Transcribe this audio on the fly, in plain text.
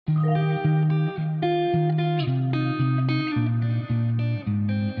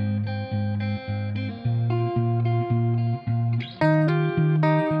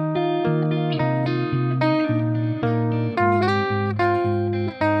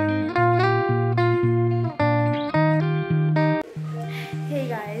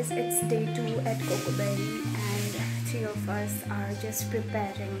just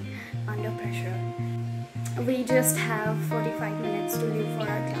preparing under pressure. We just have 45 minutes to leave for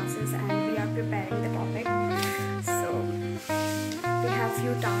our classes and we are preparing the topic. So we have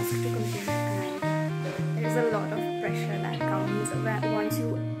few tasks to complete and there is a lot of pressure that comes once you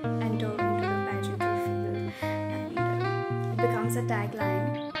enter into the pageantry field, and it becomes a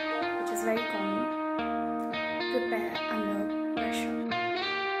tagline which is very common: prepare under pressure.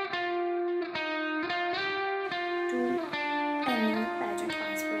 To any pageant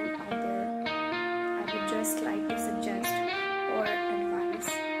aspirant out there, I would just like to suggest or advise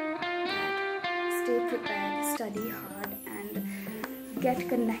that stay prepared, study hard and get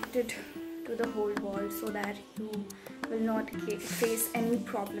connected to the whole world so that you will not face any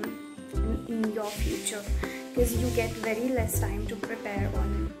problem in your future, because you get very less time to prepare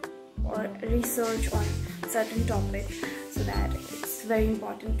on or research on certain topics. So that it's very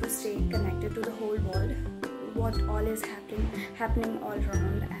important to stay connected to the whole world, what all is happening all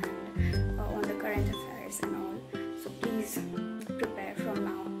around and on the current affairs and all. So please prepare from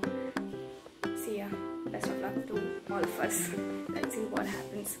now. See ya. Best of luck to all of us. Let's see what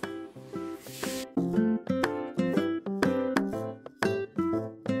happens.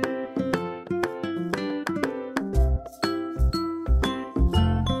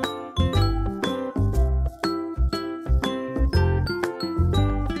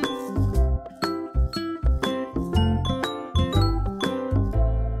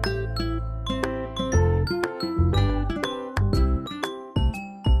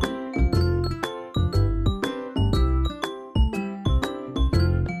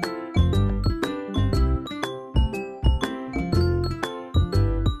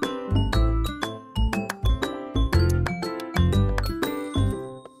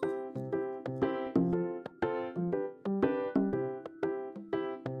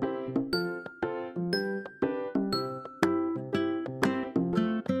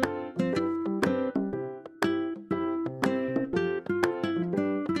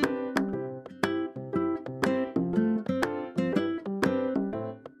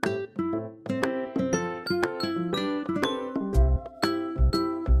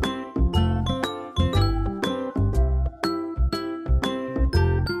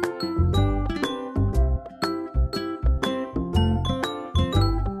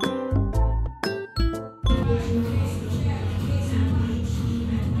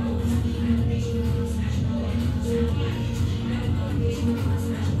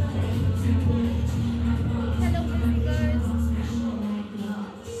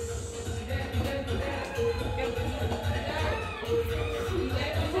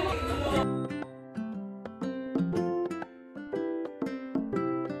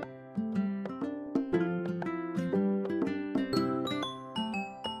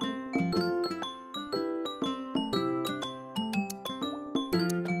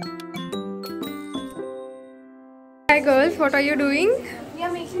 Hi girls, what are you doing? We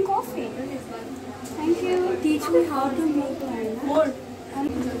are making coffee. Thank you. Teach me how to make more.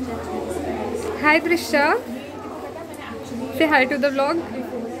 Hi Trisha. Say hi to the vlog.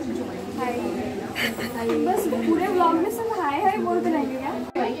 Hi. बस पूरे vlog में सब हाय हाय बोलते रहेंगे क्या?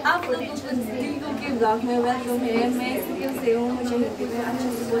 आप लोगों के ब्लॉग में वेलकम है। मैं सिक्किम से हूँ, मुझे हिंदी में अच्छे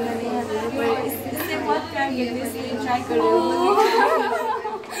से बोलना नहीं आता है, पर इससे बहुत प्यार मिलता है, इसलिए ट्राई कर रही हूँ।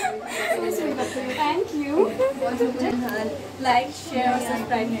 Thank you. लाइक, शेयर और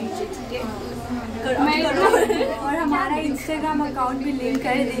सब्सक्राइब कीजिए, ठीक है? और हमारा इंस्टाग्राम अकाउंट भी लिंक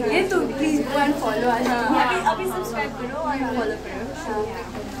कर देंगे, तो please go and follow us. अभी सब्सक्राइब करो और फॉलो करो।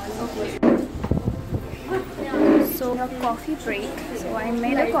 So a coffee break. So I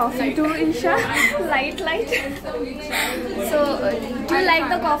made a coffee too, Isha. light. So do you like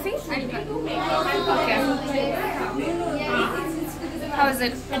the coffee? Okay. How is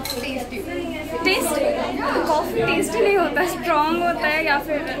it? It's tasty. Tasty? Coffee tasty नहीं होता, strong होता है या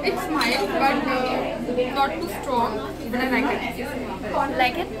फिर? It's mild but not too strong, but I like it.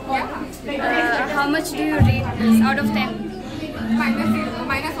 Like it? Yeah. How much do you rate this out of 10? -1.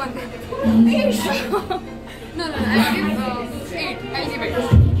 No, I'll give 8. I'll give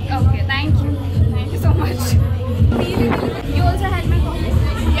it.